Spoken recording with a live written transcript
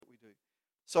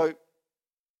So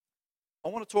I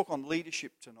want to talk on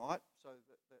leadership tonight. So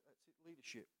that's it,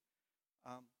 leadership.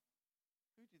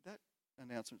 Who did that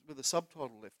announcement with the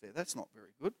subtitle left there? That's not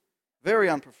very good. Very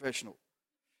unprofessional.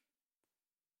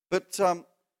 But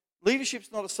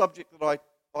leadership's not a subject that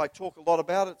I talk a lot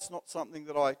about. It's not something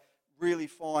that I really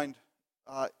find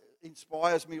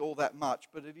inspires me all that much,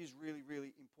 but it is really,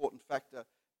 really important factor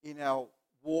in our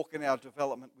walk and our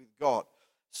development with God.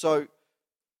 So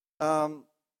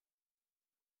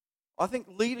I think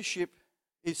leadership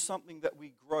is something that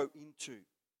we grow into,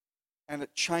 and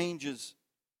it changes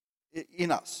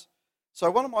in us. So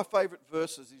one of my favourite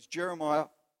verses is Jeremiah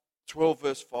 12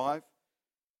 verse 5,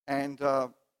 and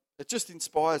it just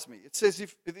inspires me. It says,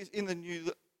 if in the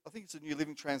new, I think it's a New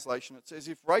Living Translation, it says,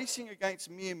 if racing against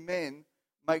mere men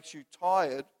makes you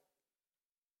tired,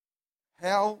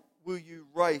 how will you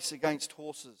race against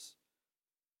horses?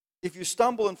 If you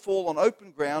stumble and fall on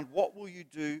open ground, what will you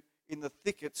do in the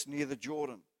thickets near the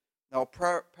Jordan? Now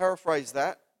I'll paraphrase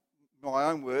that, my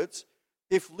own words.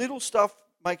 If little stuff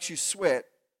makes you sweat,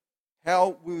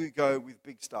 how will you go with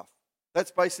big stuff?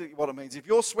 That's basically what it means. If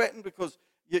you're sweating because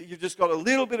you've just got a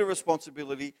little bit of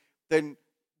responsibility, then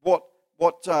what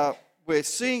we're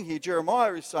seeing here,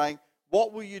 Jeremiah is saying,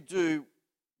 what will you do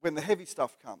when the heavy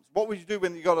stuff comes? What will you do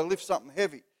when you've got to lift something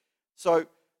heavy? So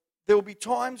there will be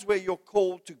times where you're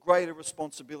called to greater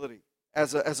responsibility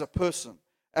as a person,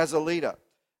 as a leader.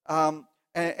 And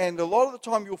a lot of the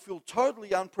time you'll feel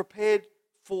totally unprepared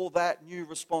for that new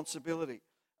responsibility.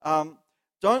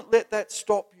 Don't let that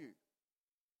stop you.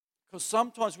 Because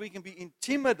sometimes we can be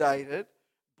intimidated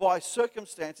by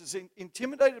circumstances,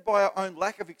 intimidated by our own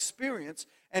lack of experience,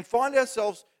 and find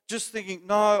ourselves just thinking,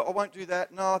 no, I won't do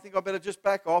that. No, I think I better just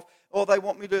back off. Or they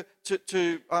want me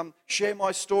to share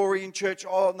my story in church.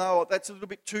 Oh, no, that's a little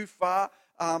bit too far.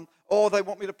 Or they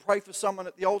want me to pray for someone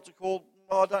at the altar call.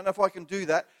 Oh, I don't know if I can do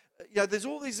that. There's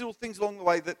all these little things along the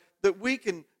way that we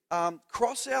can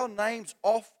cross our names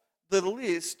off the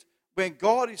list when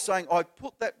God is saying, I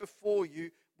put that before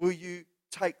you. Will you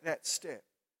take that step?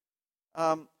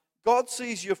 God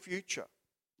sees your future.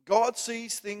 God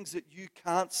sees things that you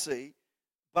can't see,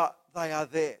 but they are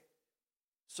there.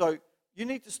 So you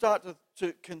need to start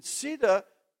to consider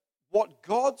what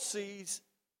God sees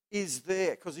is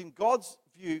there, because in God's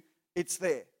view, it's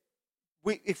there.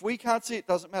 If we can't see it,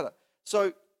 doesn't matter.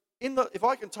 So if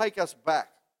I can take us back,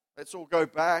 let's all go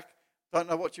back. Don't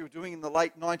know what you were doing in the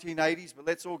late 1980s, but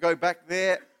let's all go back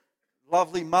there.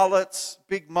 Lovely mullets,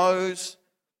 big mows.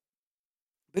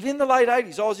 But in the late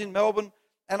 80s, I was in Melbourne,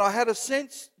 and I had a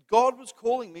sense God was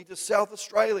calling me to South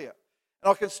Australia.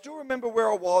 And I can still remember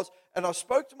where I was, and I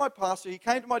spoke to my pastor. He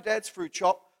came to my dad's fruit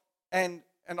shop, and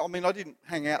I mean, I didn't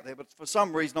hang out there, but for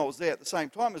some reason I was there at the same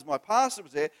time as my pastor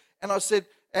was there. And I said,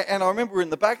 and I remember in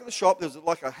the back of the shop, there was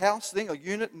like a house thing, a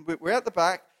unit, and we're at the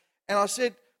back. And I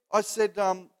said,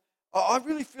 I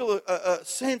really feel a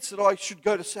sense that I should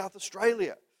go to South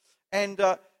Australia. And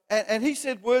he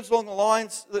said words along the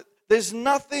lines that there's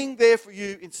nothing there for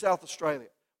you in South Australia.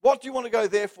 What do you want to go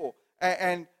there for?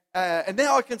 And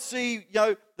now I can see,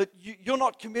 that you're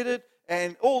not committed,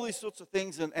 and all these sorts of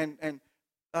things, and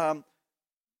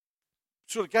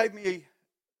sort of gave me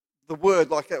the word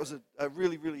like that was a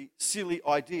really, really silly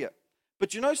idea.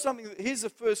 But you know something? Here's the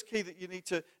first key that you need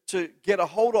to get a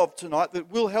hold of tonight that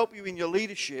will help you in your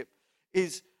leadership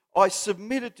is I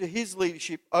submitted to his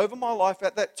leadership over my life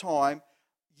at that time,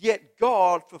 yet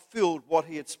God fulfilled what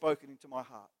he had spoken into my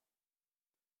heart.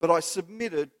 But I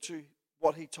submitted to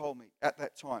what he told me at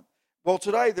that time. Well,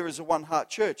 today there is a One Heart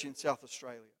Church in South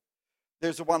Australia.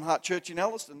 There's a One Heart Church in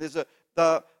Elliston. There's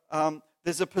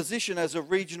a position as a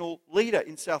regional leader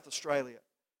in South Australia.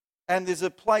 And there's a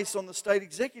place on the state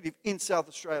executive in South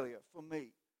Australia for me.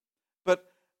 But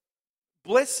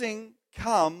blessing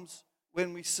comes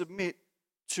when we submit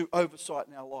to oversight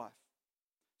in our life.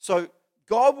 So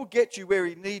God will get you where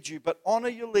he needs you, but honor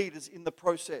your leaders in the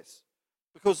process.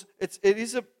 Because it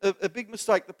is a big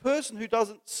mistake. The person who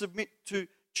doesn't submit to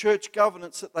church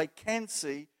governance that they can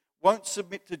see won't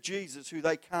submit to Jesus who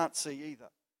they can't see either.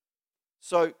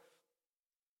 So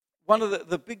one of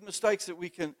the big mistakes that we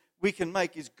can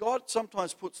make is God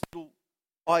sometimes puts little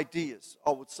ideas,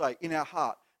 I would say, in our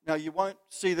heart. Now, you won't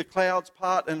see the clouds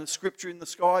part and the scripture in the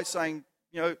sky saying,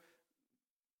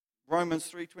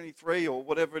 Romans 3:23 or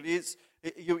whatever it is.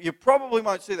 You probably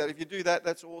won't see that. If you do that,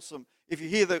 that's awesome. If you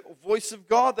hear the voice of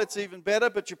God, that's even better,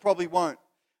 but you probably won't.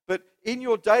 But in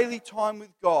your daily time with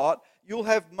God, you'll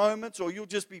have moments, or you'll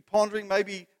just be pondering,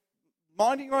 maybe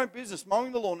minding your own business,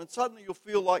 mowing the lawn, and suddenly you'll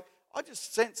feel like, I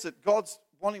just sense that God's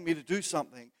wanting me to do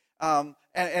something. And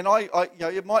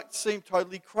it might seem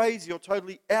totally crazy or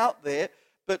totally out there,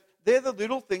 but they're the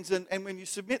little things, and when you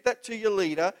submit that to your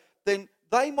leader, then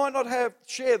they might not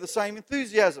share the same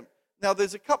enthusiasm. Now,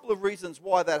 there's a couple of reasons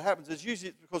why that happens. It's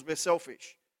usually because we're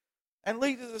selfish. And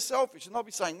leaders are selfish, and they'll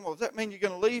be saying, well, does that mean you're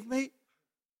going to leave me?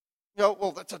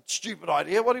 Well, that's a stupid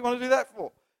idea. What do you want to do that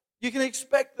for? You can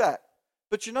expect that.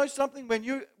 But you know something? When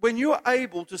you are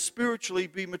able to spiritually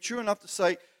be mature enough to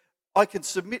say, I can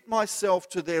submit myself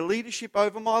to their leadership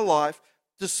over my life,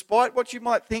 despite what you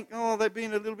might think, oh, they're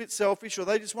being a little bit selfish, or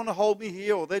they just want to hold me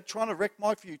here, or they're trying to wreck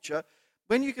my future.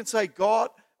 When you can say, God,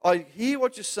 I hear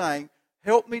what you're saying,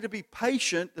 help me to be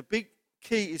patient. The big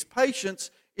key is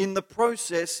patience in the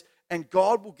process, and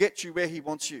God will get you where He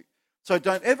wants you. So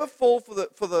don't ever fall for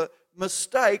the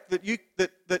mistake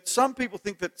that some people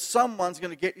think that someone's going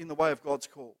to get in the way of God's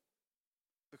call.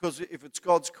 Because if it's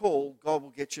God's call, God will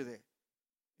get you there.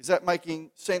 Is that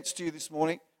making sense to you this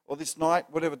morning or this night,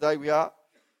 whatever day we are?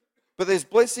 But there's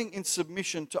blessing in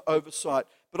submission to oversight.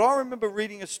 But I remember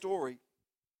reading a story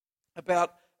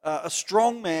about a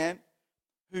strong man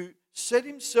who set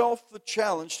himself the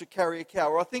challenge to carry a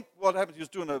cow. Or I think what happened, he was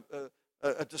doing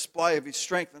a display of his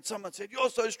strength, and someone said, you're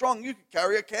so strong, you could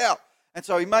carry a cow. And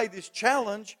so he made this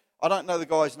challenge. I don't know the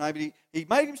guy's name, but he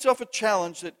made himself a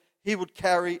challenge that he would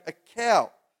carry a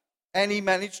cow. And he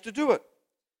managed to do it.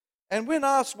 And when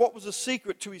asked what was the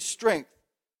secret to his strength,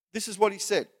 this is what he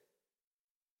said.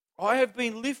 I have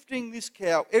been lifting this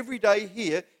cow every day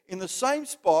here in the same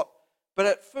spot, but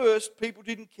at first people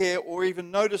didn't care or even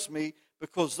notice me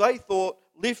because they thought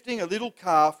lifting a little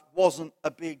calf wasn't a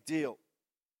big deal.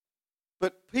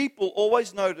 But people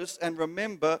always notice and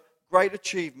remember great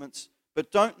achievements,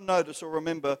 but don't notice or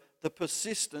remember the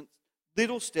persistent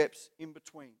little steps in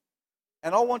between.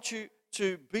 And I want you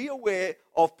to be aware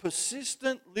of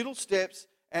persistent little steps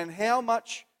and how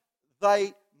much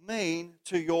they mean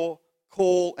to your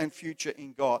call and future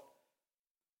in God.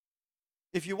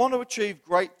 If you want to achieve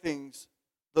great things,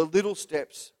 the little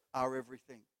steps are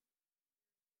everything.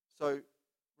 So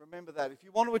remember that. If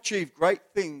you want to achieve great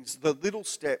things, the little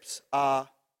steps are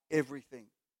everything.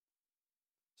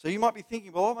 So you might be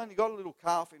thinking, well, I've only got a little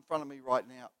calf in front of me right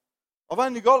now. I've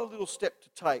only got a little step to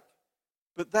take.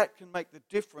 But that can make the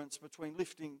difference between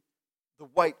lifting the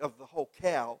weight of the whole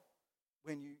cow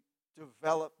when you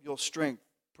develop your strength,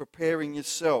 preparing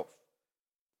yourself.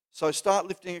 So start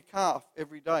lifting a calf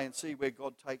every day and see where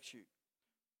God takes you.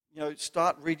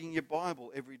 Start reading your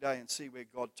Bible every day and see where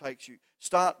God takes you.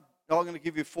 I'm going to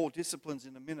give you 4 disciplines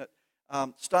in a minute.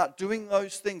 Start doing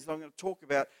those things that I'm going to talk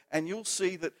about, and you'll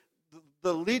see that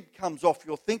the lid comes off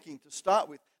your thinking to start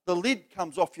with. The lid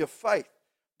comes off your faith.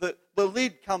 The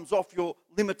lid comes off your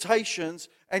limitations,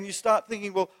 and you start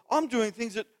thinking, well, I'm doing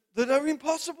things that are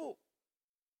impossible.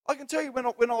 I can tell you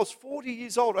when I was 40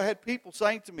 years old, I had people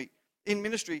saying to me in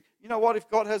ministry, you know what, if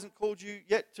God hasn't called you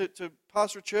yet to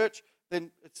pastor a church,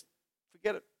 then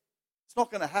forget it. It's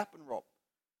not going to happen, Rob.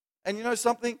 And you know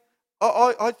something?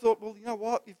 I thought, well, you know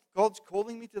what, if God's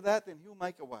calling me to that, then He'll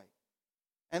make a way.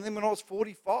 And then when I was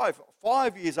 45,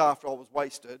 5 years after I was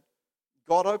wasted,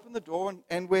 God opened the door,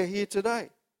 and we're here today.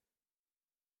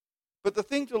 But the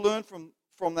thing to learn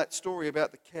from that story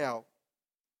about the cow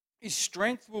is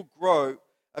strength will grow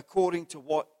according to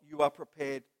what you are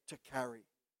prepared to carry.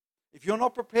 If you're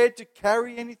not prepared to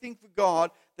carry anything for God,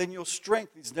 then your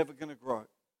strength is never going to grow.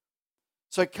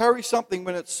 So carry something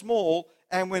when it's small,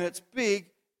 and when it's big,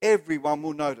 everyone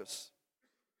will notice.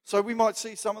 So we might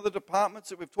see some of the departments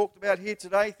that we've talked about here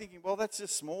today thinking, well, that's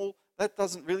just small, that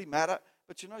doesn't really matter.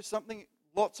 But you know something?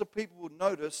 Lots of people will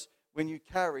notice when you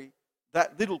carry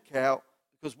that little cow,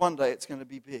 because one day it's going to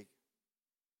be big.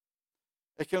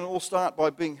 It can all start by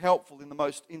being helpful in the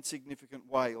most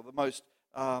insignificant way, or the most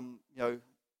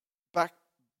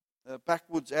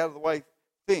backwards, out of the way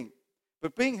thing.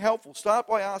 But being helpful, start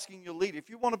by asking your leader. If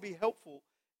you want to be helpful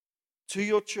to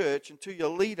your church and to your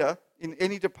leader in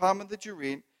any department that you're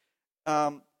in,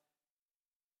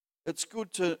 it's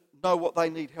good to know what they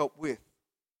need help with.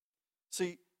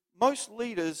 See, most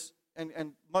leaders,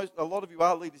 and a lot of you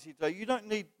are leaders here today, you don't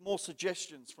need more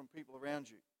suggestions from people around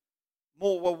you.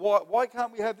 Well, why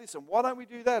can't we have this, and why don't we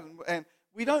do that? And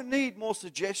we don't need more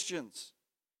suggestions.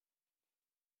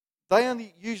 They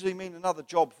only usually mean another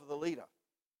job for the leader.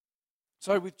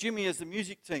 So with Jimmy as the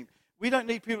music team, we don't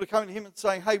need people to come to him and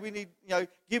saying, hey, we need,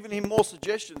 giving him more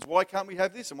suggestions. Why can't we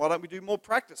have this? And why don't we do more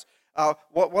practice?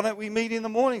 Why don't we meet in the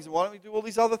mornings? And why don't we do all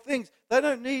these other things? They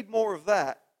don't need more of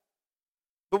that.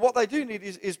 But what they do need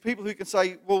is people who can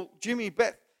say, well, Jimmy,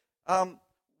 Beth,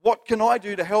 what can I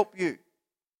do to help you?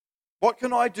 What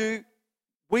can I do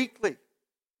weekly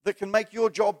that can make your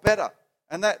job better?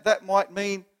 And that might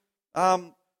mean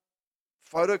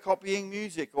photocopying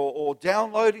music or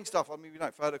downloading stuff. I mean, we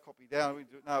don't photocopy down. We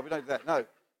don't do that. No,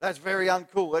 that's very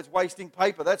uncool. That's wasting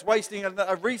paper. That's wasting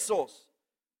a resource.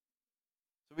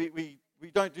 So we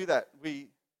don't do that. We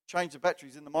change the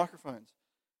batteries in the microphones.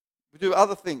 We do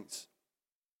other things.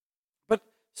 But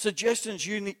suggestions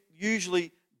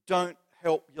usually don't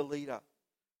help your leader.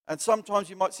 And sometimes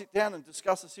you might sit down and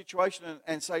discuss a situation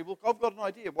and say, look, I've got an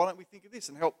idea. Why don't we think of this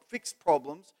and help fix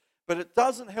problems? But it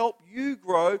doesn't help you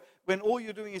grow when all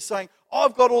you're doing is saying,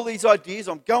 I've got all these ideas.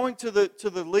 I'm going to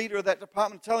the leader of that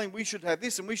department telling him we should have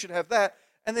this and we should have that.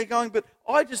 And they're going, but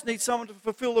I just need someone to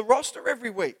fulfill the roster every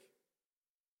week.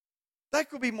 That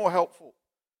could be more helpful.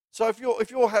 So if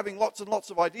you're having lots and lots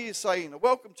of ideas, say in a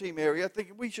welcome team area,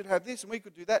 thinking we should have this and we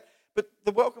could do that, but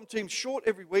the welcome team's short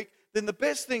every week, then the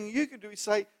best thing you can do is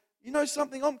say, you know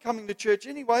something, I'm coming to church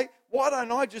anyway. Why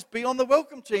don't I just be on the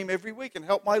welcome team every week and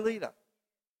help my leader?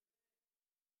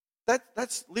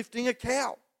 That's lifting a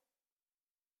cow.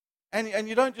 And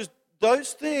you don't just,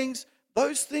 those things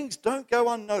don't go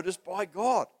unnoticed by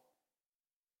God.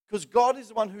 Because God is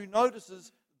the one who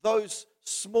notices those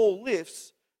small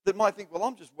lifts that might think, well,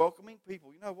 I'm just welcoming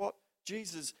people. You know what?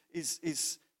 Jesus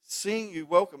is seeing you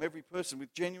welcome every person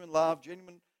with genuine love,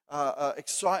 genuine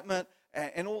excitement,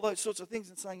 and all those sorts of things,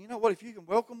 and saying, you know what? If you can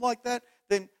welcome like that,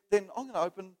 then I'm going to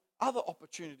open other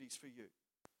opportunities for you.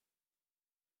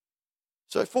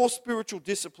 So 4 spiritual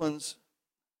disciplines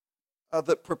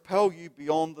that propel you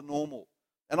beyond the normal.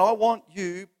 And I want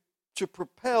you to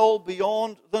propel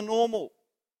beyond the normal.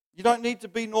 You don't need to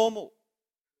be normal.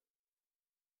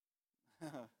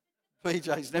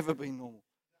 PJ's never been normal.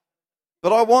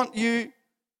 But I want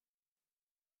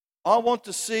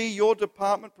to see your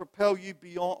department propel you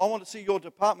beyond,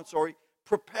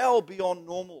 propel beyond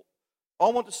normal. I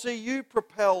want to see you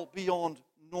propel beyond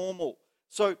normal.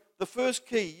 So the first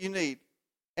key you need,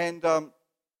 and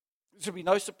this will be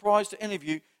no surprise to any of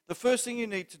you, the first thing you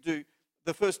need to do,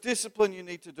 the first discipline you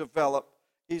need to develop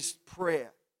is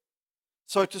prayer.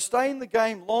 So to stay in the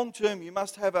game long term, you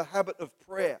must have a habit of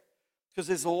prayer. Because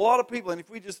there's a lot of people, and if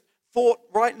we just thought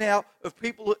right now of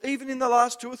people, who, even in the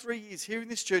last 2 or 3 years here in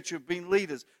this church, who have been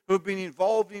leaders, who have been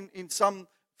involved in some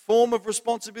form of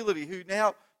responsibility, who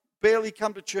now barely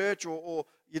come to church or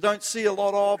you don't see a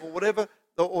lot of or whatever,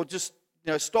 or just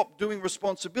stop doing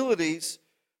responsibilities,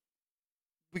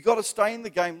 we've got to stay in the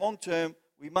game long term.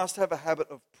 We must have a habit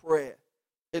of prayer.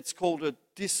 It's called a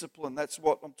discipline. That's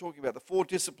what I'm talking about, the 4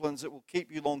 disciplines that will keep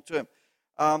you long term.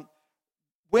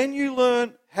 When you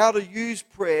learn how to use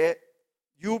prayer,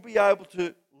 you'll be able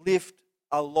to lift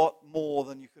a lot more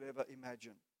than you could ever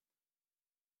imagine.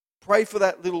 Pray for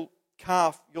that little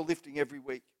calf you're lifting every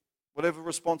week. Whatever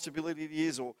responsibility it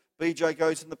is, or BJ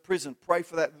goes in the prison, pray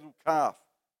for that little calf,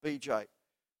 BJ.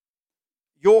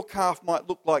 Your calf might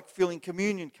look like filling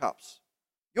communion cups.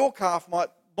 Your calf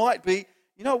might be,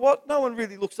 you know what, no one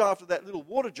really looks after that little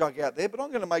water jug out there, but I'm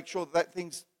going to make sure that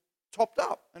thing's topped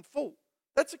up and full.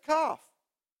 That's a calf.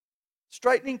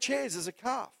 Straightening chairs is a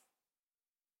calf.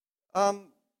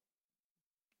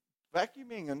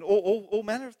 Vacuuming and all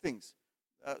manner of things.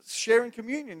 Sharing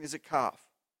communion is a calf.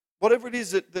 Whatever it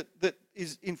is that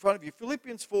is in front of you.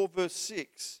 Philippians 4 verse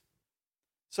 6.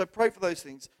 So pray for those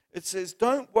things. It says,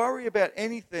 don't worry about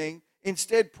anything.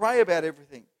 Instead, pray about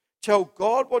everything. Tell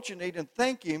God what you need and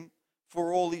thank Him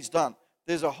for all He's done.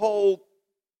 There's a whole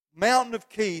mountain of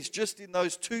keys just in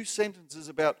those 2 sentences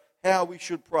about how we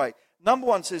should pray. Number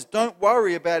 1 says, don't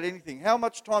worry about anything. How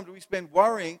much time do we spend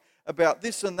worrying about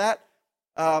this and that?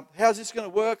 How's this going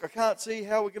to work? I can't see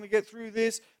how we're going to get through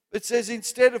this. It says,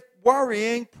 instead of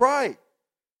worrying, pray.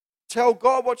 Tell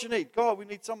God what you need. God, we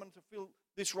need someone to fill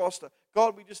this roster.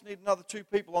 God, we just need another 2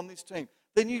 people on this team.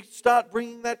 Then you start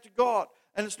bringing that to God.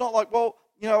 And it's not like, well,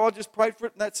 I just prayed for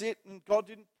it and that's it, and God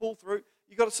didn't pull through.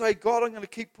 You've got to say, God, I'm going to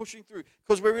keep pushing through.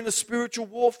 Because we're in a spiritual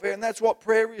warfare, and that's what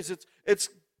prayer is. It's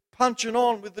punching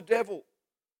on with the devil,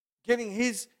 getting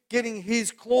his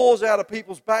claws out of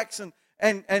people's backs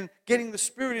and getting the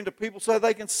Spirit into people so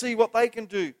they can see what they can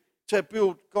do to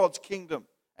build God's kingdom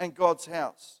and God's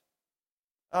house.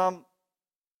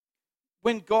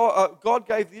 When God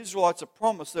gave the Israelites a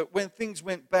promise that when things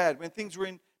went bad, when things were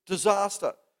in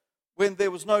disaster, when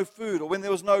there was no food or when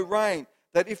there was no rain,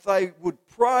 that if they would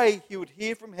pray, He would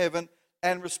hear from heaven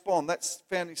and respond. That's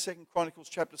found in 2 Chronicles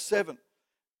chapter 7.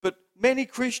 But many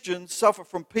Christians suffer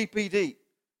from PPD.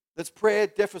 That's prayer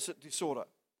deficit disorder.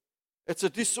 It's a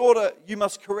disorder you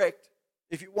must correct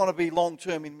if you want to be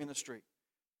long-term in ministry.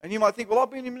 And you might think, well,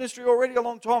 I've been in ministry already a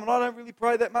long time and I don't really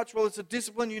pray that much. Well, it's a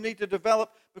discipline you need to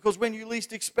develop, because when you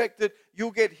least expect it,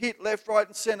 you'll get hit left, right,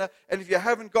 and center. And if you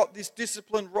haven't got this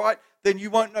discipline right, then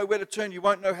you won't know where to turn. You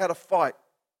won't know how to fight.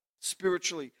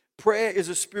 spiritually. Prayer is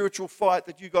a spiritual fight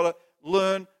that you've got to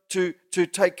learn to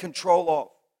take control of.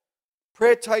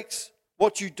 Prayer takes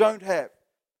what you don't have,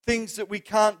 things that we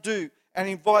can't do, and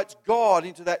invites God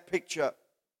into that picture.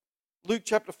 Luke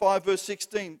chapter 5, verse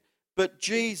 16, but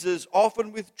Jesus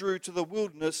often withdrew to the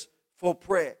wilderness for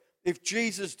prayer. If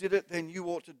Jesus did it, then you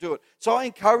ought to do it. So I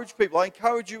encourage people, I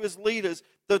encourage you as leaders,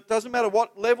 that it doesn't matter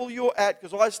what level you're at,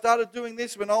 because I started doing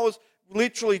this when I was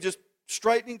literally just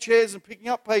straightening chairs and picking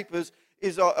up papers,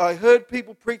 is I heard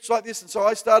people preach like this, and so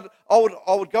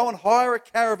I would go and hire a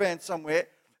caravan somewhere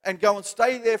and go and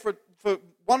stay there for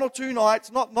 1 or 2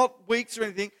 nights, not weeks or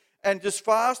anything, and just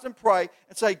fast and pray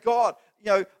and say, God,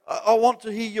 I want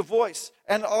to hear your voice.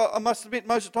 And I must admit,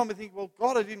 most of the time I think, well,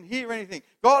 God, I didn't hear anything.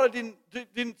 God, I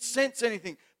didn't sense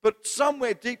anything. But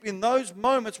somewhere deep in those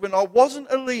moments when I wasn't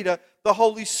a leader, the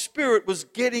Holy Spirit was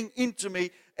getting into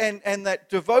me, and that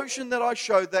devotion that I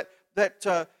showed, that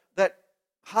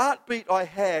heartbeat I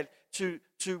had to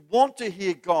want to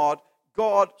hear God,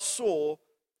 God saw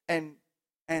and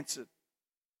answered.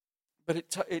 But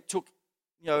it took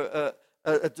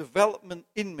a development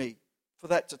in me for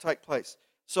that to take place.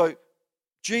 So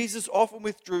Jesus often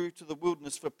withdrew to the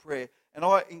wilderness for prayer, and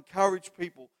I encourage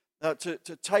people to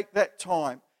take that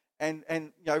time and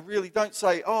really don't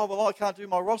say, oh, well, I can't do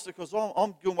my roster because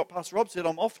I'm doing what Pastor Rob said.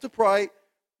 I'm off to pray,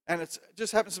 and it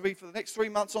just happens to be for the next 3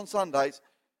 months on Sundays.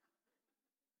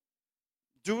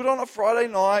 Do it on a Friday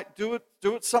night. Do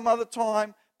it some other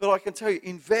time. But I can tell you,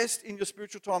 invest in your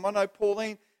spiritual time. I know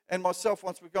Pauline and myself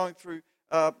once were going through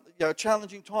a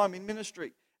challenging time in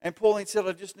ministry. And Pauline said,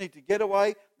 I just need to get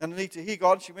away and I need to hear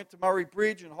God. She went to Murray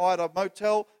Bridge and hired a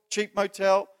motel, cheap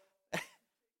motel.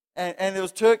 And there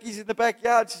was turkeys in the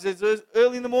backyard. She says,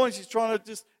 early in the morning, she's trying to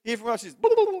just hear from us. She's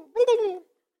blah, blah, blah, blah, blah.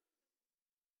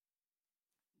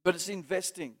 But it's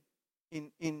investing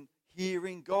in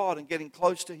hearing God and getting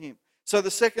close to Him. So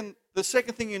the second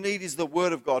thing you need is the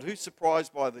Word of God. Who's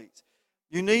surprised by these?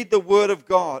 You need the Word of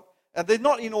God. And they're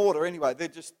not in order anyway.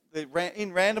 They're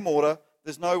in random order.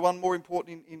 There's no one more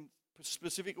important in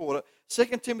specific order. 2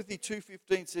 Timothy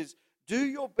 2:15 says, do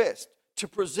your best to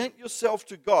present yourself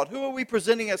to God. Who are we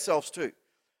presenting ourselves to?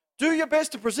 Do your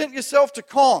best to present yourself to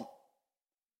Con.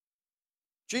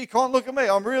 Gee, Con, look at me.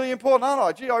 I'm really important, aren't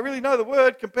I? Gee, I really know the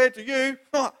Word compared to you.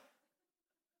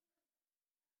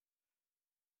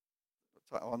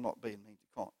 I'm not being mean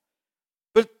to Con.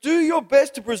 But do your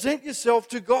best to present yourself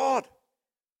to God.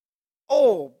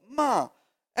 Oh,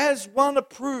 as one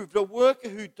approved, a worker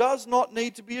who does not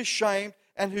need to be ashamed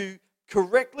and who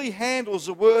correctly handles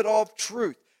the word of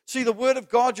truth. See, the word of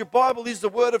God, your Bible, is the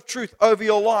word of truth over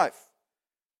your life.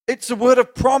 It's the word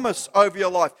of promise over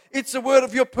your life. It's the word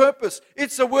of your purpose.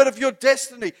 It's the word of your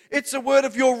destiny. It's the word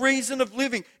of your reason of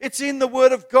living. It's in the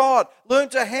word of God. Learn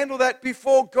to handle that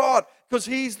before God, because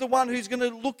He's the one who's going to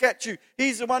look at you.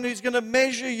 He's the one who's going to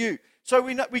measure you. So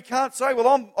we can't say,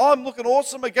 well, I'm looking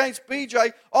awesome against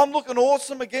BJ. I'm looking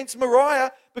awesome against Mariah,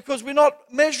 because we're not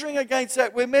measuring against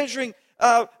that. We're measuring,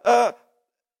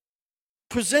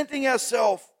 presenting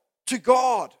ourselves to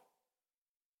God.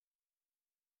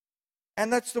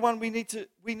 And that's the one we need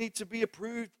to be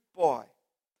approved by.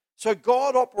 So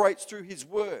God operates through His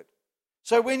Word.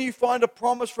 So when you find a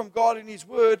promise from God in His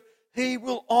Word, He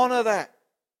will honor that.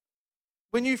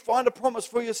 When you find a promise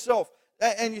for yourself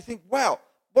and you think, wow,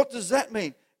 what does that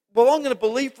mean? Well, I'm going to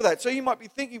believe for that. So you might be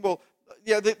thinking, well,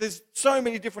 there's so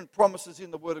many different promises in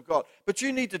the Word of God. But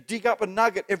you need to dig up a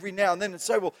nugget every now and then and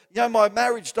say, well, my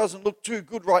marriage doesn't look too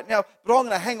good right now, but I'm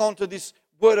going to hang on to this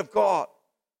Word of God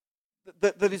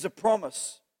that is a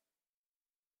promise.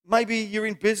 Maybe you're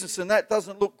in business and that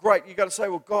doesn't look great. You've got to say,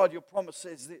 well, God, your promise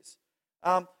says this.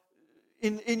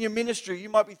 In your ministry, you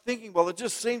might be thinking, well, it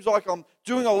just seems like I'm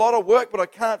doing a lot of work, but I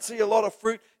can't see a lot of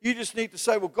fruit. You just need to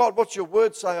say, well, God, what's your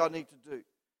word say I need to do?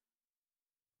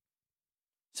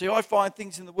 See, I find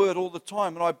things in the word all the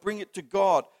time, and I bring it to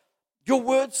God. Your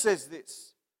word says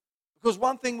this. Because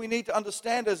one thing we need to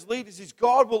understand as leaders is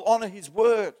God will honor His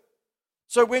word.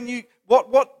 So when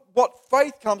what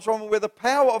faith comes from, and where the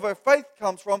power of our faith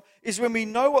comes from, is when we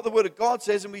know what the Word of God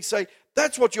says and we say,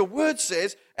 that's what your Word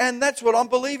says, and that's what I'm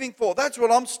believing for. That's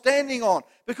what I'm standing on.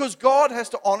 Because God has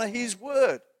to honor His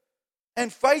Word.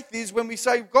 And faith is when we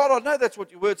say, God, I know that's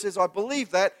what your Word says. I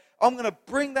believe that. I'm going to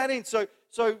bring that in. So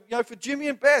for Jimmy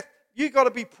and Beth, you got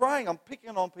to be praying. I'm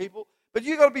picking on people. But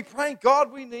you got to be praying,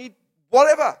 God, we need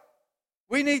whatever.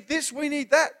 We need this, we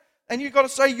need that. And you've got to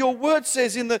say, your word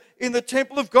says in the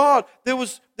temple of God, there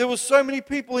was so many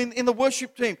people in the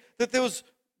worship team that there was,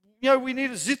 we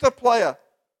need a zither player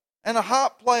and a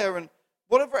harp player and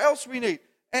whatever else we need.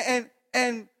 And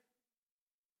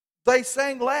They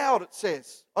sang loud, it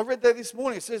says. I read that this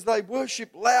morning. It says they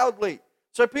worship loudly.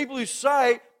 So people who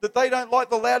say that they don't like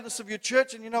the loudness of your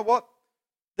church, and you know what?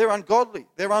 They're ungodly.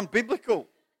 They're unbiblical.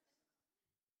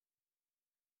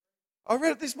 I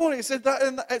read it this morning. It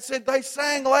said they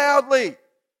sang loudly.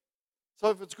 So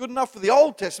if it's good enough for the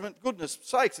Old Testament, goodness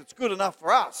sakes, it's good enough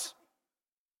for us.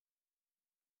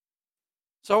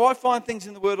 So I find things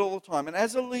in the Word all the time. And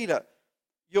as a leader,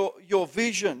 your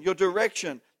vision, your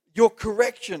direction, your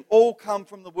correction all come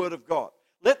from the Word of God.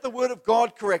 Let the Word of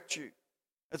God correct you.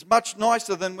 It's much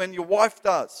nicer than when your wife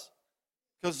does,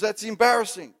 because that's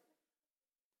embarrassing.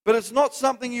 But it's not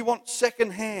something you want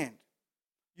second hand.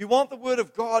 You want the Word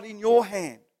of God in your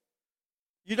hand.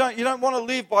 You don't want to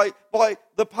live by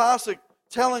the pastor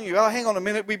telling you, oh, hang on a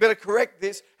minute, we better correct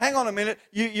this. Hang on a minute,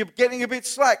 you're getting a bit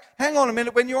slack. Hang on a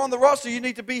minute, when you're on the roster, you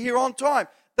need to be here on time.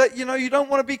 That, you don't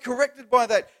want to be corrected by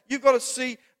that. You've got to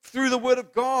see through the Word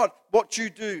of God what you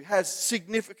do has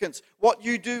significance. What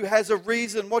you do has a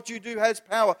reason. What you do has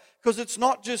power. Because it's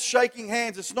not just shaking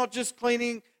hands. It's not just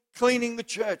cleaning the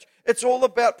church. It's all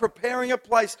about preparing a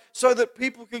place so that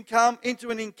people can come into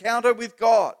an encounter with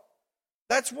God.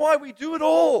 That's why we do it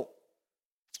all.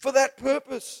 It's for that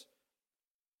purpose.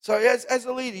 So as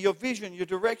a leader, your vision, your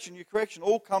direction, your correction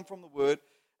all come from the Word.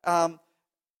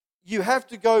 You have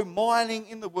to go mining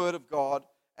in the Word of God,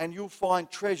 and you'll find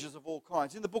treasures of all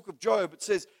kinds. In the book of Job, it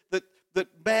says that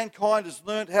mankind has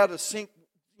learned how to sink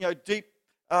deep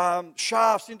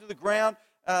shafts into the ground.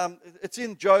 It's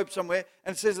in Job somewhere,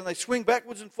 and it says, and they swing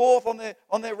backwards and forth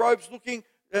on their ropes, looking,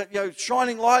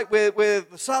 shining light where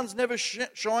the sun's never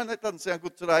shine. That doesn't sound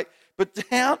good today. But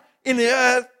down in the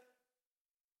earth,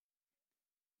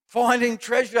 finding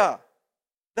treasure.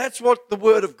 That's what the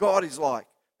Word of God is like.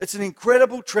 It's an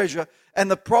incredible treasure. And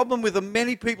the problem with the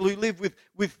many people who live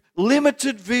with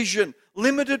limited vision,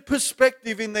 limited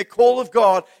perspective in their call of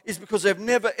God is because they've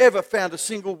never, ever found a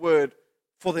single word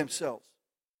for themselves.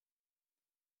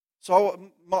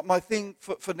 So my thing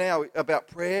for now about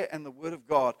prayer and the Word of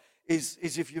God is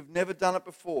if you've never done it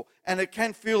before, and it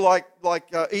can feel like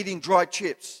eating dry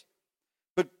chips,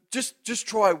 but just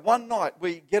try one night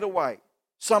where you get away.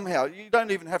 Somehow, you don't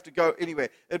even have to go anywhere.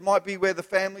 It might be where the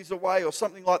family's away or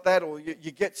something like that, or you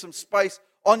get some space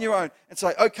on your own and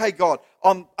say, okay, God,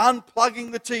 I'm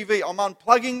unplugging the TV, I'm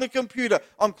unplugging the computer,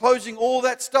 I'm closing all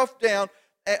that stuff down,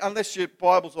 unless your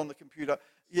Bible's on the computer.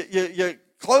 You're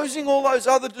closing all those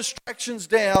other distractions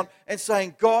down and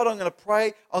saying, God, I'm going to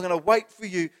pray, I'm going to wait for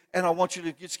you, and I want you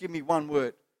to just give me one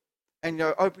word. And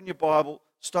open your Bible,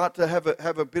 start to have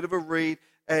a bit of a read,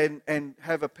 and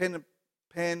have a pen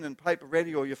and paper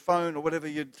ready, or your phone or whatever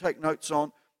you take notes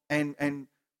on, and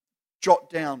jot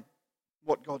down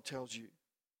what God tells you,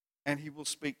 and He will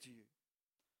speak to you.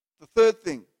 The third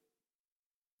thing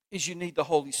is you need the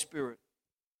Holy Spirit.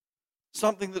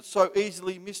 Something that's so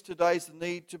easily missed today is the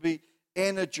need to be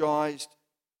energized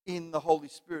in the Holy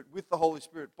Spirit, with the Holy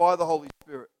Spirit, by the Holy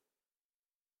Spirit.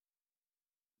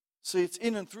 See, it's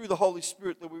in and through the Holy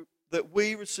Spirit that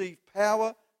we receive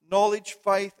power, knowledge,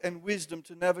 faith, and wisdom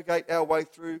to navigate our way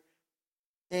through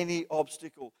any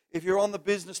obstacle. If you're on the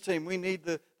business team, we need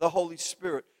the Holy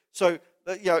Spirit. So,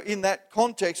 in that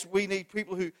context, we need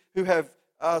people who have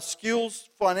skills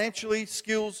financially,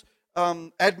 skills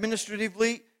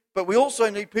administratively, but we also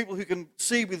need people who can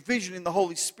see with vision in the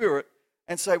Holy Spirit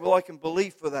and say, well, I can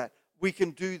believe for that. We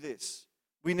can do this.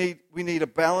 We need a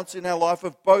balance in our life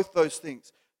of both those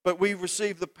things. But we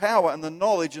receive the power and the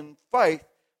knowledge and faith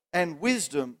and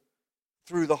wisdom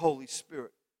through the Holy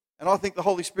Spirit. And I think the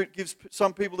Holy Spirit gives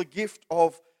some people the gift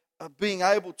of being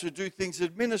able to do things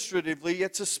administratively.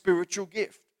 It's a spiritual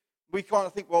gift. We kind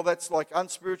of think, well, that's like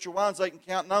unspiritual ones. They can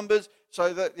count numbers,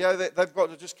 so that they've got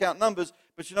to just count numbers.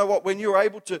 But you know what? When you're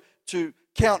able to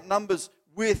count numbers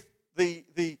with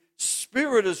the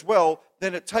Spirit as well,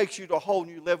 then it takes you to a whole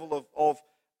new level of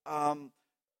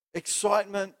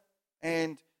excitement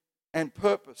and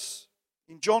purpose.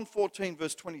 In John 14,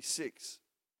 verse 26,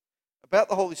 about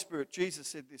the Holy Spirit, Jesus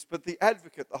said this, but the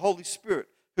Advocate, the Holy Spirit,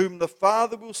 whom the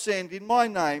Father will send in my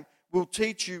name, will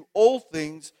teach you all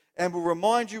things and will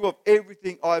remind you of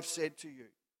everything I've said to you.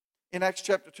 In Acts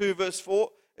chapter 2, verse 4,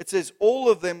 it says, all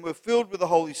of them were filled with the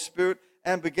Holy Spirit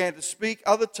and began to speak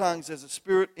other tongues as the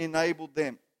Spirit enabled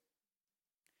them.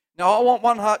 Now, I want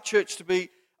One Heart Church to be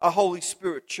a Holy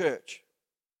Spirit church.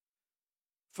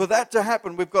 For that to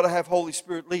happen, we've got to have Holy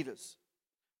Spirit leaders.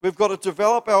 We've got to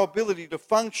develop our ability to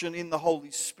function in the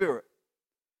Holy Spirit.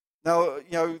 Now,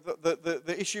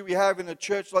 the issue we have in a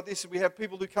church like this is we have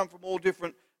people who come from all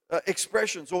different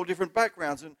expressions, all different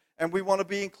backgrounds, and we want to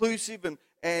be inclusive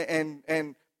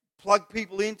and plug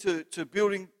people into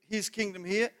building His kingdom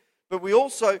here. But we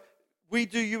also we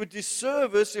do you a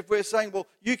disservice if we're saying, well,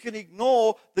 you can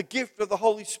ignore the gift of the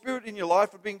Holy Spirit in your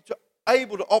life of being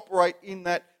able to operate in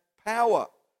that power.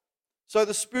 So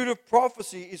the spirit of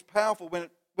prophecy is powerful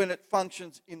when it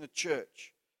functions in the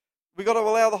church. We've got to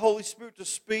allow the Holy Spirit to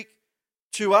speak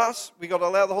to us. We've got to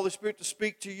allow the Holy Spirit to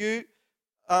speak to you.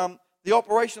 The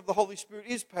operation of the Holy Spirit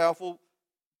is powerful,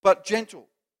 but gentle.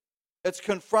 It's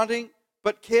confronting,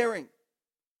 but caring.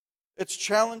 It's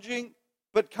challenging,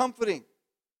 but comforting.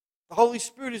 The Holy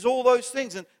Spirit is all those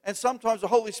things. And sometimes the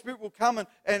Holy Spirit will come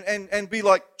and be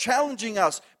like challenging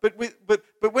us. But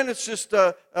when it's just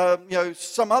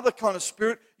some other kind of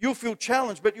spirit, you'll feel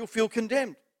challenged, but you'll feel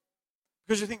condemned.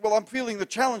 Because you think, well, I'm feeling the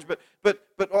challenge, but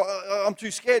I'm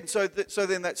too scared. And so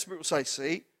then that spirit will say,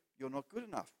 see, you're not good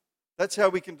enough. That's how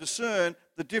we can discern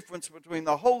the difference between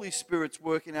the Holy Spirit's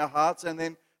work in our hearts and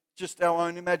then just our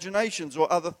own imaginations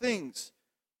or other things.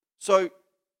 So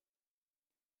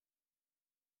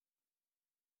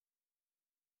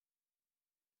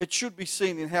it should be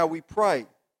seen in how we pray.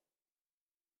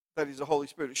 That is the Holy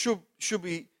Spirit. It should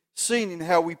be seen in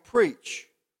how we preach.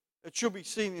 It should be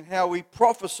seen in how we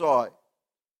prophesy.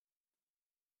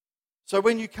 So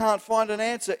when you can't find an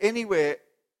answer anywhere,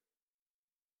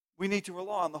 we need to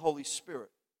rely on the Holy Spirit.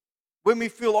 When we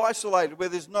feel isolated, where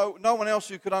there's no one else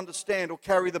who could understand or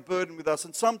carry the burden with us,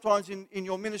 and sometimes in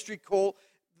your ministry call,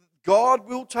 God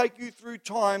will take you through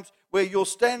times where you're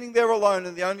standing there alone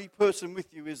and the only person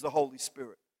with you is the Holy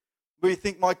Spirit. Where you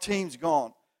think, my team's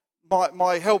gone,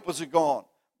 my helpers are gone,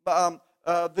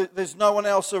 there's no one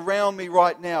else around me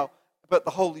right now, but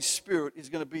the Holy Spirit is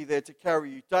going to be there to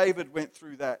carry you. David went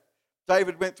through that.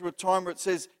 David went through a time where it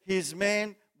says his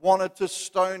men wanted to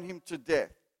stone him to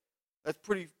death. That's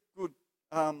pretty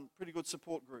good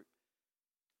support group.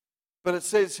 But it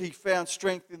says he found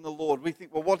strength in the Lord. We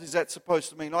think, well, what is that supposed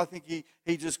to mean? I think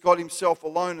he just got himself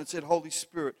alone and said, Holy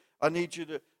Spirit, I need you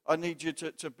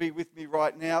to be with me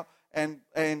right now. And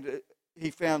he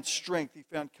found strength. He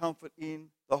found comfort in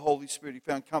the Holy Spirit. He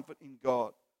found comfort in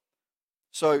God.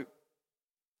 So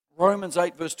Romans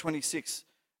 8 verse 26,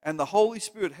 and the Holy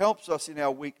Spirit helps us in our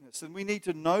weakness, and we need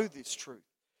to know this truth.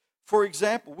 For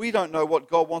example, we don't know what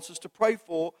God wants us to pray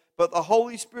for, but the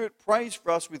Holy Spirit prays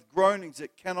for us with groanings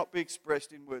that cannot be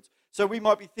expressed in words. So we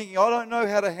might be thinking, I don't know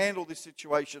how to handle this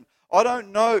situation. I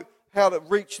don't know how to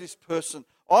reach this person.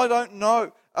 I don't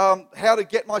know how to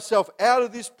get myself out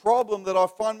of this problem that I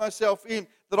find myself in,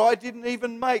 that I didn't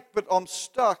even make, but I'm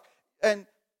stuck. And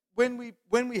when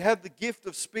we have the gift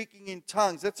of speaking in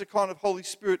tongues, that's the kind of Holy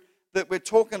Spirit that we're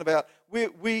talking about.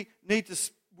 We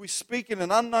speak in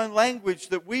an unknown language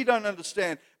that we don't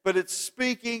understand, but it's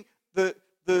speaking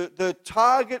the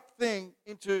target thing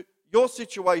into your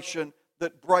situation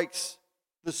that breaks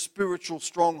the spiritual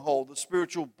stronghold, the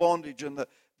spiritual bondage, and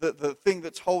the thing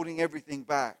that's holding everything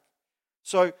back.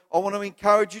 So I want to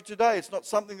encourage you today. It's not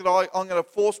something that I'm going to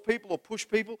force people or push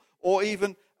people or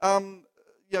even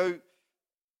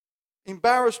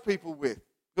embarrass people with,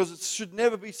 because it should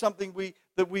never be something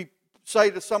that we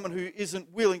say to someone who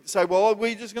isn't willing to say, well,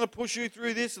 we're just going to push you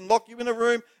through this and lock you in a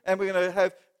room and we're going to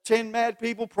have 10 mad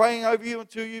people praying over you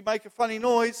until you make a funny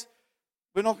noise.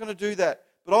 We're not going to do that.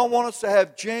 But I want us to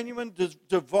have genuine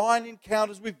divine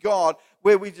encounters with God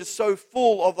where we're just so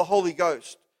full of the Holy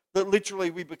Ghost that literally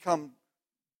we become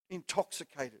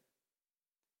intoxicated.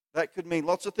 That could mean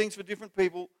lots of things for different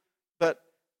people, but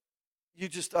you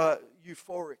just are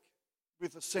euphoric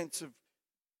with a sense of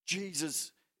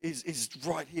Jesus is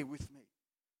right here with me.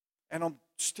 And I'm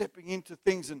stepping into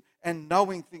things and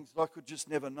knowing things that I could just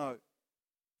never know.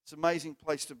 It's an amazing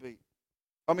place to be.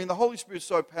 I mean, the Holy Spirit is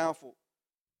so powerful.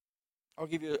 I'll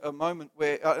give you a moment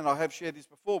where, and I have shared this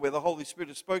before, where the Holy Spirit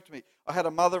has spoke to me. I had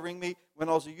a mother ring me when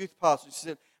I was a youth pastor. She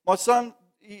said, my son,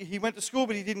 he went to school,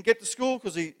 but he didn't get to school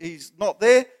because he's not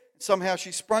there. Somehow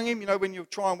she sprung him, when you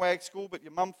try and wag school, but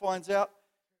your mum finds out.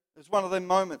 It's one of them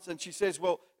moments. And she says,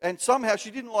 well, and somehow she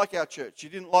didn't like our church. She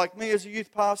didn't like me as a youth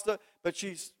pastor, but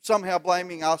she's somehow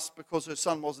blaming us because her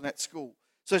son wasn't at school.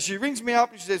 So she rings me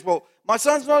up and she says, well, my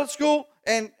son's not at school.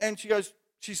 And she goes,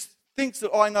 she thinks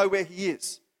that I know where he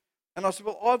is. And I said,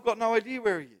 well, I've got no idea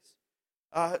where he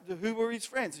is. Who were his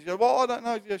friends? She goes, well, I don't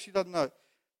know. She doesn't know.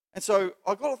 And so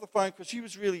I got off the phone because she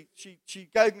was really, she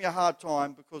gave me a hard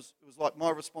time because it was like my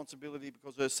responsibility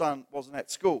because her son wasn't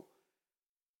at school.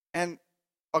 And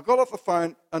I got off the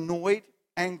phone annoyed,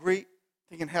 angry,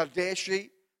 thinking, how dare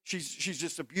she? She's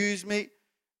just abused me.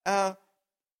 And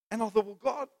I thought, well,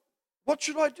 God, what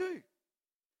should I do?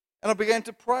 And I began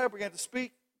to pray. I began to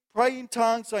speak, pray in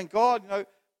tongues, saying, God,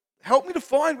 help me to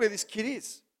find where this kid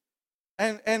is.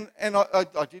 And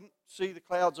I didn't see the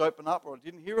clouds open up or I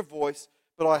didn't hear a voice,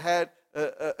 but I had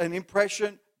an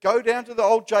impression go down to the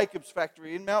old Jacobs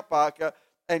factory in Mount Barker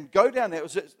and go down there. It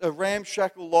was a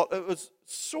ramshackle lot. It was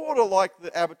sort of like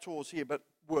the abattoirs here, but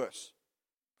worse,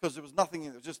 because there was nothing in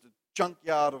it. It was just a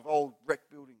junkyard of old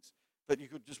wrecked buildings that you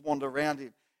could just wander around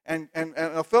in. And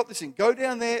I felt this thing. Go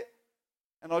down there,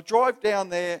 and I drive down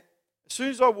there. As soon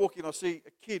as I walk in, I see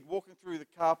a kid walking through the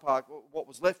car park, what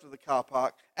was left of the car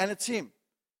park, and it's him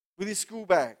with his school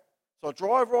bag. So I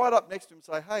drive right up next to him and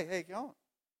say, "Hey, how you going?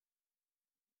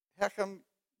 How come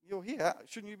you're here?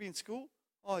 Shouldn't you be in school?"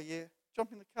 "Oh, yeah."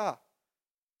 "Jump in the car.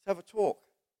 Let's have a talk."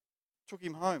 Took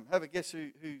him home. Have a guess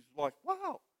who's like,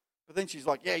 "Wow." But then she's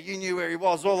like, "Yeah, you knew where he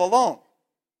was all along."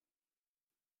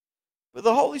 But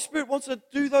the Holy Spirit wants to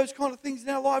do those kind of things in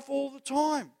our life all the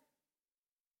time.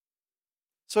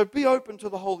 So be open to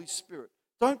the Holy Spirit.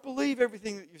 Don't believe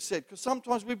everything that you've said, because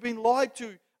sometimes we've been lied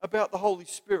to about the Holy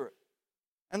Spirit.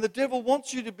 And the devil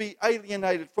wants you to be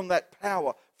alienated from that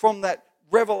power, from that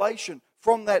revelation,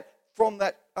 from that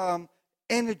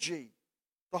energy.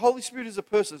 The Holy Spirit is a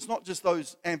person. It's not just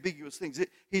those ambiguous things.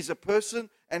 He's a person,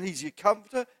 and He's your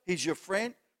comforter. He's your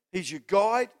friend. He's your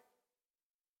guide.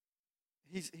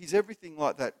 He's everything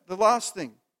like that. The last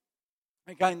thing,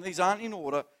 again, these aren't in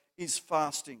order, is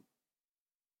fasting.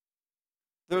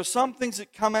 There are some things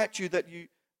that come at you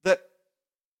that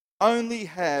only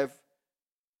have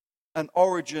an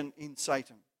origin in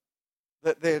Satan.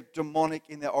 That they're demonic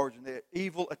in their origin. They're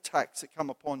evil attacks that come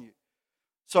upon you.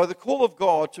 So the call of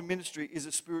God to ministry is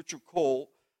a spiritual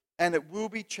call, and it will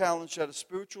be challenged at a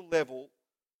spiritual level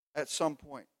at some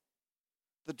point.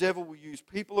 The devil will use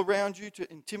people around you to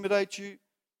intimidate you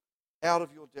out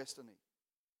of your destiny.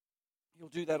 He'll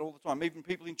do that all the time. Even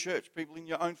people in church, people in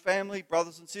your own family,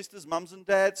 brothers and sisters, mums and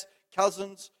dads,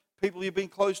 cousins, people you've been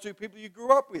close to, people you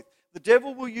grew up with. The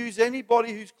devil will use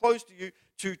anybody who's close to you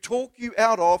to talk you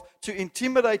out of, to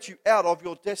intimidate you out of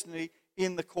your destiny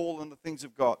in the call and the things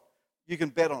of God. You can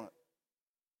bet on it.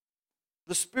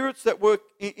 The spirits that work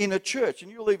in a church,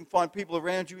 and you'll even find people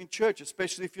around you in church,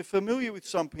 especially if you're familiar with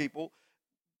some people,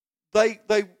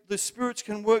 the spirits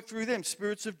can work through them,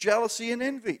 spirits of jealousy and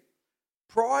envy.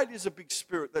 Pride is a big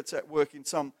spirit that's at work in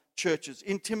some churches.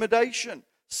 Intimidation,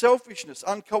 selfishness,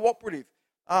 uncooperative,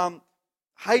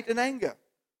 hate and anger.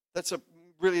 That's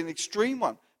really an extreme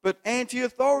one. But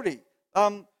anti-authority,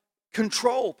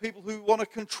 control. People who want to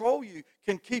control you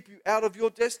can keep you out of your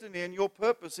destiny and your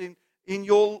purpose in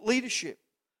your leadership.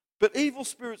 But evil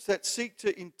spirits that seek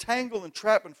to entangle and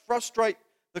trap and frustrate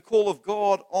the call of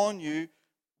God on you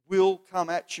will come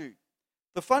at you.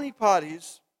 The funny part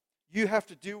is, you have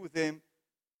to deal with them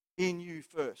in you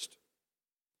first.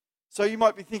 So you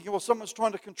might be thinking, well, someone's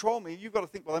trying to control me. You've got to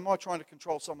think, well, am I trying to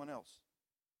control someone else?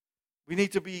 We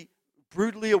need to be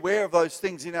brutally aware of those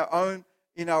things in our own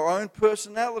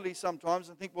personality sometimes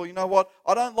and think, well, you know what?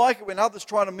 I don't like it when others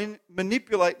try to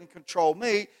manipulate and control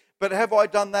me, but have I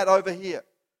done that over here?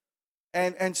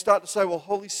 And start to say, well,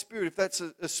 Holy Spirit, if that's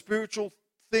a spiritual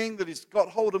thing that has got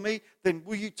hold of me, then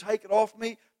will you take it off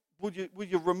me? Will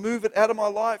you remove it out of my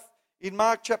life? In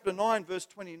Mark chapter 9, verse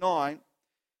 29,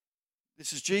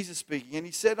 this is Jesus speaking, and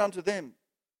He said unto them,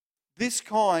 this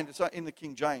kind, it's in the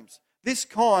King James, this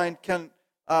kind can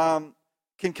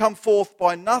come forth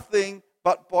by nothing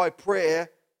but by prayer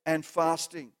and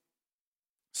fasting.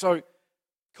 So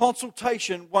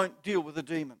consultation won't deal with a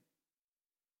demon.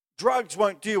 Drugs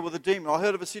won't deal with a demon. I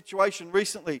heard of a situation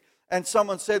recently, and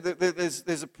someone said that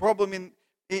there's a problem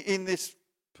in this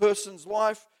person's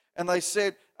life, and they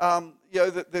said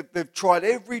that they've tried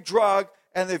every drug,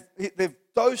 and they've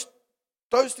dosed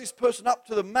this person up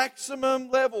to the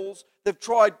maximum levels. They've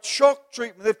tried shock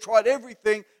treatment, they've tried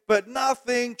everything, but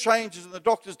nothing changes, and the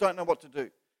doctors don't know what to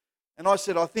do. And I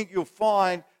said, I think you'll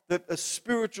find that a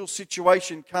spiritual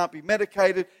situation can't be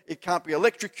medicated, it can't be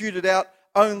electrocuted out.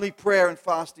 Only prayer and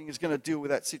fasting is going to deal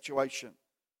with that situation.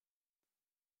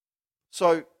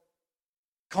 So,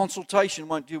 consultation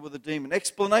won't deal with the demon.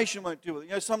 Explanation won't deal with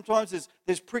it. Sometimes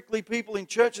there's prickly people in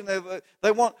church, and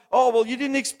they want, oh, well, you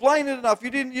didn't explain it enough. You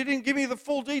didn't give me the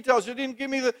full details. You didn't give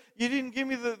me the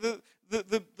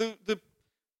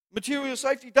material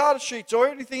safety data sheets or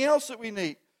anything else that we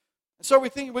need. And so we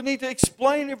think we need to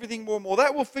explain everything more and more.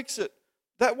 That will fix it.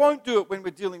 That won't do it when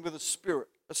we're dealing with a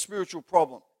spiritual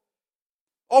problem.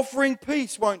 Offering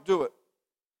peace won't do it.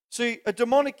 See, a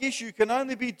demonic issue can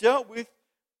only be dealt with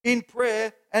in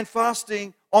prayer and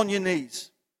fasting on your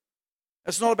knees.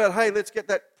 It's not about, hey, let's get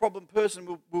that problem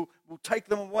person, we'll take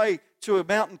them away to a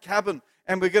mountain cabin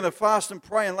and we're going to fast and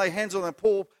pray and lay hands on them,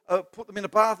 put them in a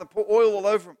bath and pour oil all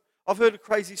over them. I've heard of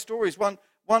crazy stories.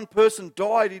 One person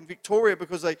died in Victoria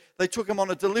because they took him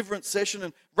on a deliverance session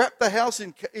and wrapped the house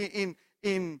in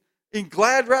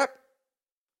Glad wrap.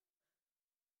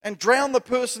 and drowned the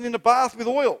person in a bath with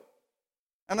oil.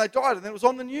 And they died, and then it was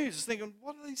on the news. I was thinking,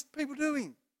 what are these people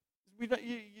doing?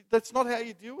 That's not how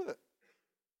you deal with it.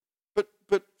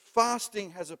 But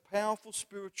fasting has a powerful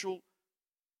spiritual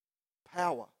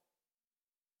power.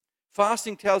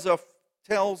 Fasting tells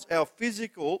our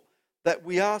physical that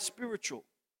we are spiritual.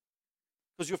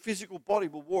 Because your physical body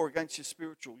will war against your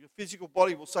spiritual. Your physical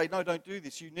body will say, no, don't do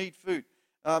this. You need food.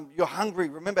 You're hungry.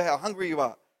 Remember how hungry you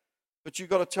are. But you've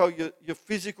got to tell your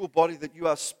physical body that you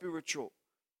are spiritual.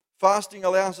 Fasting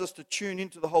allows us to tune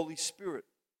into the Holy Spirit.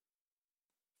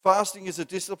 Fasting is a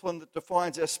discipline that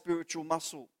defines our spiritual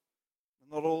muscle.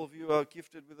 Not all of you are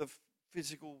gifted with a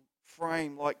physical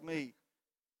frame like me.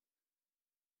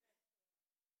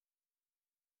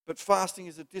 But fasting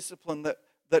is a discipline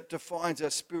that defines our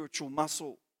spiritual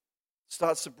muscle.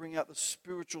 Starts to bring out the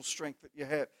spiritual strength that you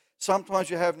have. Sometimes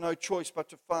you have no choice but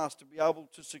to fast to be able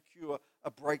to secure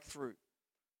a breakthrough.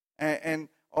 And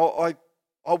I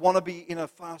want to be in a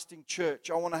fasting church.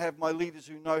 I want to have my leaders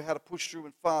who know how to push through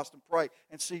and fast and pray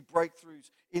and see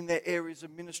breakthroughs in their areas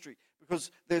of ministry.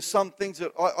 Because there's some things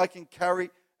that I can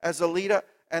carry as a leader,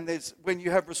 and there's when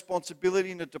you have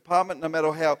responsibility in a department, no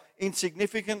matter how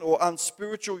insignificant or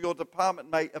unspiritual your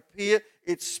department may appear,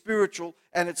 it's spiritual,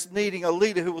 and it's needing a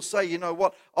leader who will say, you know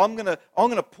what, I'm gonna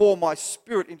pour my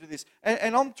spirit into this.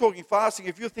 And I'm talking fasting.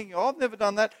 If you're thinking, oh, I've never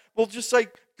done that, well, just say,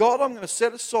 God, I'm going to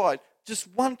set aside just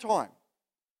one time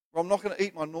where I'm not going to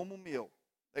eat my normal meal,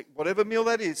 whatever meal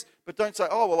that is. But don't say,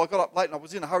 oh, well, I got up late and I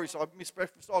was in a hurry, so I missed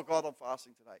breakfast. Oh, God, I'm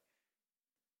fasting today.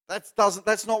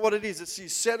 That's not what it is. It's you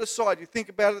set aside. You think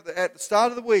about it at the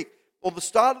start of the week or the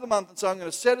start of the month and say, I'm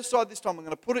going to set aside this time. I'm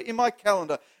going to put it in my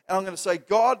calendar. And I'm going to say,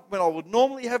 God, when I would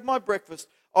normally have my breakfast,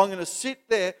 I'm going to sit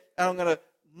there and I'm going to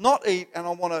not eat and I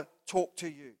want to talk to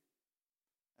you.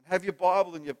 And have your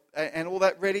Bible and all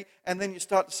that ready. And then you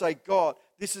start to say, God,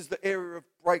 this is the area of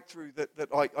breakthrough that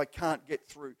I can't get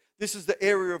through. This is the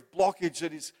area of blockage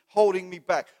that is holding me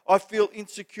back. I feel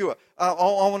insecure. I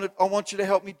want you to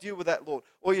help me deal with that, Lord.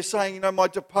 Or you're saying, you know, my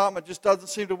department just doesn't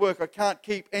seem to work. I can't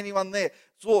keep anyone there.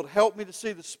 So, Lord, help me to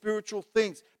see the spiritual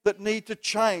things that need to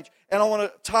change. And I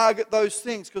want to target those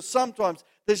things because sometimes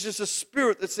there's just a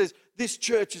spirit that says, this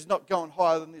church is not going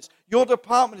higher than this. Your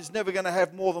department is never going to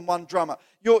have more than one drummer.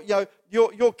 Your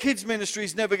kids' ministry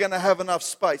is never going to have enough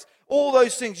space. All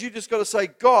those things, you just got to say,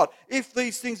 God, if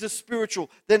these things are spiritual,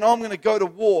 then I'm going to go to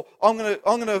war. I'm going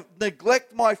to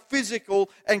neglect my physical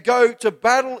and go to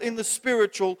battle in the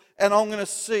spiritual, and I'm going to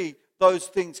see those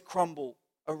things crumble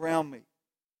around me.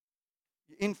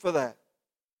 You're in for that.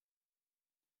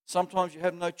 Sometimes you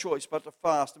have no choice but to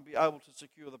fast and be able to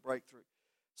secure the breakthrough.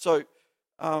 So,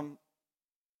 have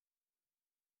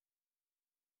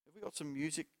we got some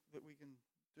music that we can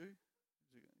do?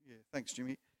 Yeah, thanks,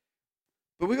 Jimmy.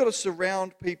 But we've got to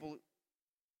surround people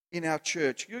in our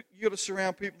church. You've got to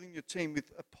surround people in your team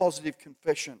with a positive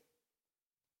confession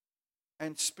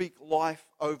and speak life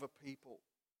over people.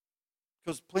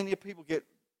 Because plenty of people get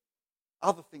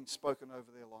other things spoken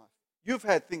over their life. You've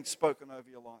had things spoken over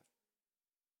your life.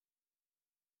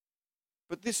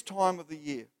 But this time of the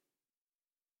year,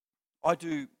 I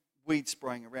do weed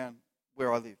spraying around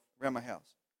where I live, around my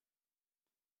house.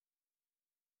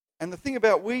 And the thing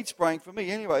about weed spraying, for me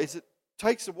anyway, is it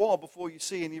takes a while before you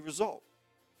see any result.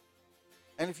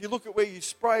 And if you look at where you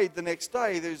sprayed the next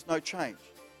day, there's no change.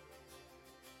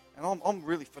 And I'm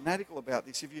really fanatical about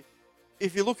this.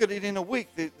 If you look at it in a week,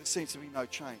 there seems to be no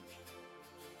change.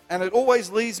 And it always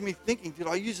leaves me thinking, did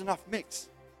I use enough mix?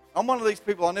 I'm one of these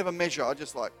people, I never measure. I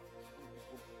just like...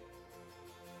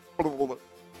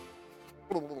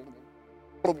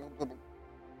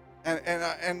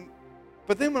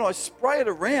 But then when I spray it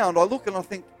around, I look and I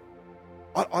think,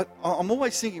 I'm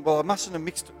always thinking, well, I mustn't have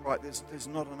mixed it right. There's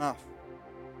not enough.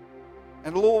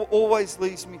 And it always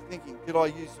leaves me thinking, did I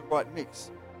use the right mix?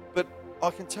 But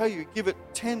I can tell you, give it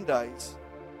 10 days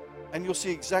and you'll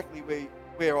see exactly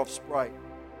where I've sprayed.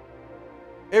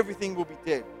 Everything will be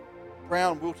dead,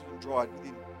 brown, wilted and dried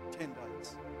within 10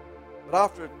 days. But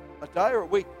after a day or a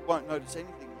week, you won't notice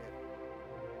anything yet.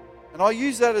 And I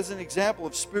use that as an example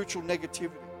of spiritual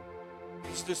negativity.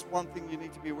 It's just one thing you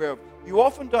need to be aware of. You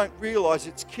often don't realize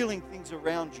it's killing things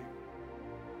around you.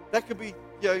 That could be,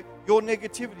 your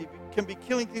negativity can be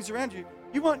killing things around you.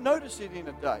 You won't notice it in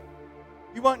a day.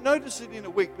 You won't notice it in a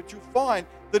week, but you'll find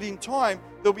that in time,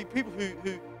 there'll be people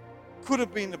who could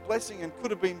have been a blessing and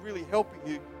could have been really helping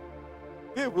you.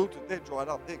 They're wilted, they're dried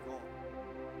up, they're gone.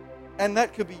 And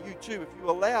that could be you too if you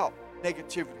allow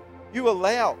negativity. You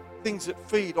allow things that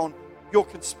feed on your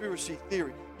conspiracy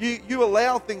theory. You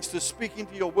allow things to speak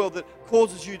into your world that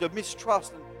causes you to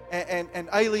mistrust and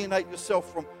alienate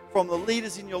yourself from the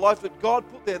leaders in your life that God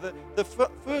put there. The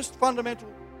first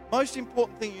fundamental, most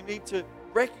important thing you need to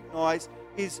recognize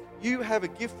is you have a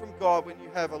gift from God when you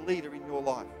have a leader in your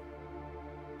life.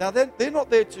 Now, they're not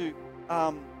there to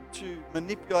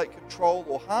manipulate, control,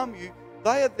 or harm you.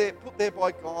 They are there, put there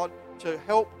by God to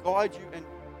help guide you and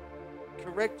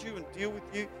correct you and deal with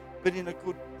you, but in a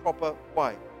good, proper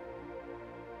way.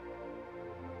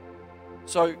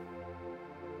 So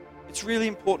it's really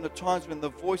important at times when the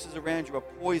voices around you are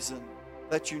poison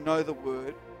that you know the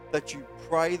Word, that you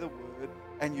pray the Word,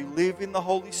 and you live in the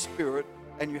Holy Spirit,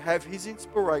 and you have His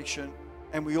inspiration,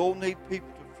 and we all need people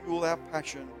to fuel our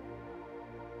passion.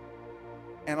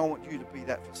 And I want you to be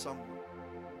that for someone.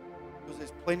 Because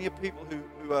there's plenty of people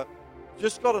who are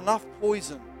just got enough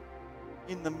poison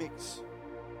in the mix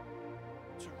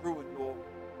to ruin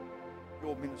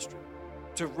your ministry,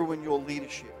 to ruin your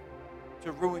leadership,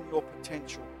 to ruin your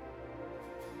potential.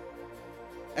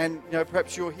 And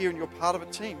perhaps you're here and you're part of a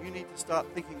team. You need to start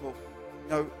thinking,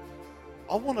 well,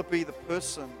 I want to be the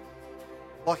person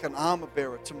like an armor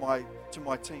bearer to my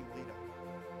team leader.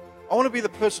 I want to be the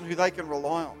person who they can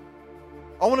rely on.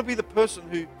 I want to be the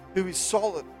person who is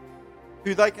solid,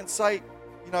 who they can say,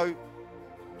 can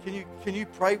you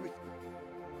pray with me?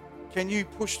 Can you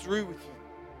push through with me?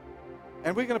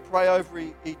 And we're going to pray over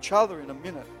each other in a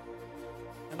minute.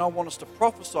 And I want us to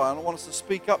prophesy, and I want us to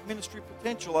speak up ministry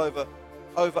potential over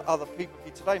other people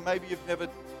here today. Maybe you've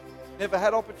never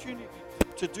had opportunity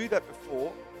to do that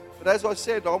before. But as I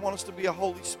said, I want us to be a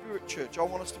Holy Spirit church. I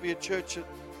want us to be a church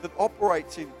that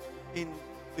operates in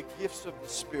the gifts of the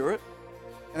Spirit.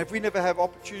 And if we never have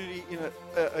opportunity in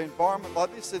an environment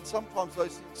like this, then sometimes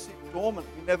those things sit dormant.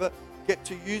 We never get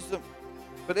to use them.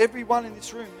 But everyone in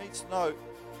this room needs to know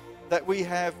that we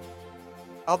have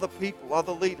other people,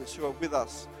 other leaders who are with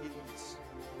us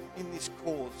in this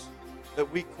cause that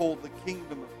we call the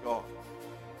kingdom of God.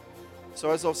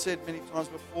 So as I've said many times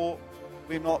before,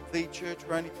 we're not the church,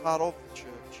 we're only part of the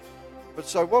church. But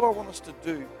so what I want us to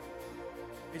do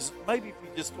is maybe if we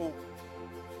just all,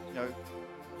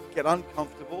 get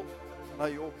uncomfortable. I know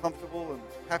you're all comfortable and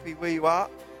happy where you are,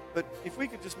 but if we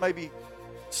could just maybe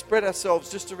spread ourselves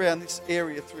just around this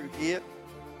area through here,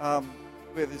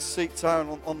 where the seats are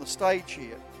on the stage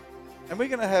here. And we're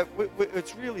going to have,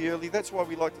 it's really early, that's why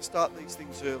we like to start these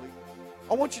things early.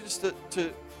 I want you just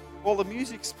to while the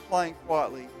music's playing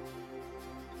quietly,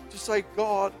 just say,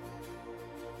 God,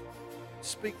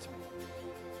 speak to me.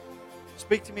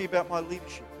 Speak to me about my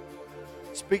leadership.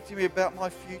 Speak to me about my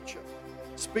future.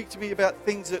 Speak to me about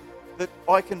things that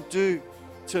I can do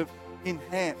to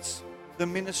enhance the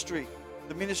ministry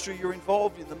you're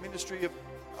involved in, the ministry of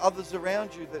others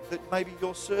around you that maybe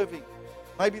you're serving.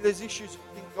 Maybe there's issues you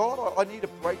think, God, I need a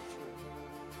breakthrough.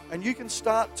 And you can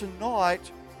start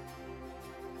tonight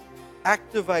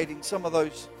activating some of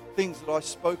those things that I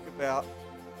spoke about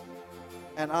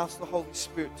and ask the Holy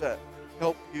Spirit to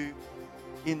help you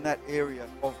in that area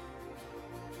of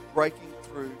breaking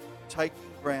through, taking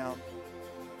ground.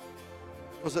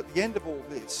 Because at the end of all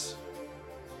this,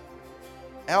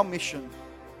 our mission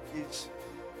is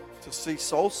to see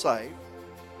souls saved,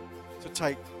 to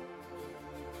take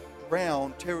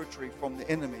ground, territory from the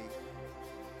enemy,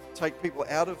 take people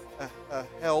out of a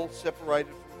hell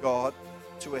separated from God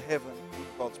to a heaven in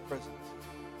God's presence.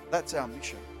 That's our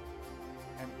mission.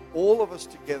 And all of us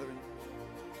together in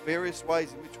various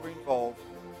ways in which we're involved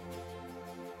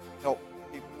help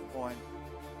people find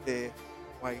their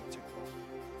way to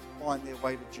God, find their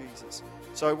way to Jesus.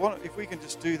 So if we can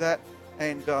just do that,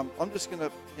 and I'm just going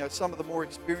to, some of the more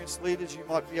experienced leaders, you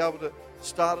might be able to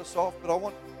start us off, but I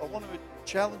want to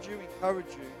challenge you,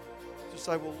 encourage you to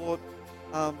say, well,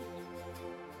 Lord,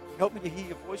 help me to hear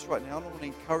your voice right now. I want to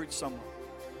encourage someone.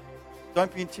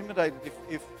 Don't be intimidated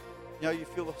if you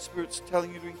feel the Spirit's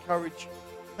telling you to encourage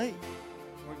me,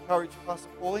 or encourage Pastor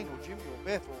Pauline or Jimmy or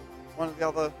Beth or one of the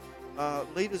other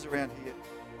leaders around here.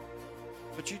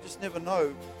 But you just never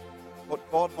know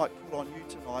what God might put on you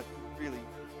tonight could really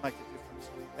make a difference.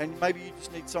 And maybe you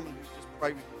just need someone who just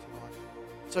pray with you tonight.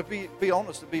 So be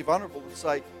honest and be vulnerable and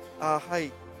say,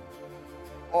 hey,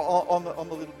 I'm a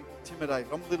little bit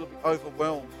intimidated. I'm a little bit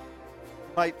overwhelmed.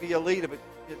 You may be a leader, but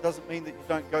it doesn't mean that you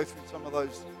don't go through some of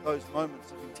those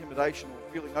moments of intimidation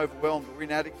or feeling overwhelmed or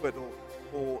inadequate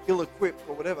or ill-equipped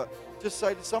or whatever. Just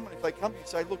say to someone, if they come to you,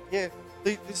 say, look,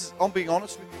 I'm being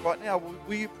honest with you right now.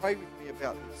 Will you pray with me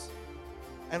about this?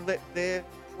 And let their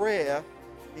prayer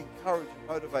encourage and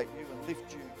motivate you and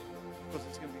lift you, because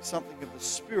there's going to be something of the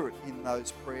Spirit in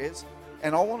those prayers.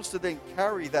 And I want us to then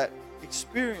carry that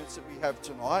experience that we have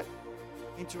tonight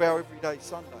into our everyday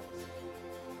Sundays,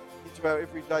 into our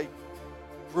everyday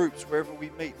groups, wherever we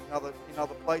meet, in other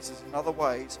places, in other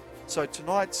ways. So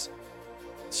tonight's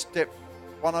step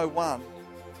 101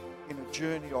 in a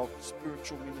journey of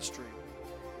spiritual ministry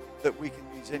that we can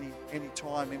use any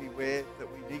time, anywhere that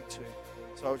we need to.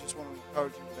 So I just want to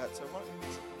encourage you with that. So why don't we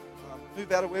just,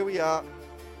 move out of where we are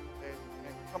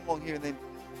and come along here, and then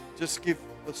just give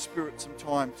the Spirit some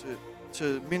time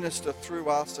to minister through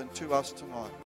us and to us tonight.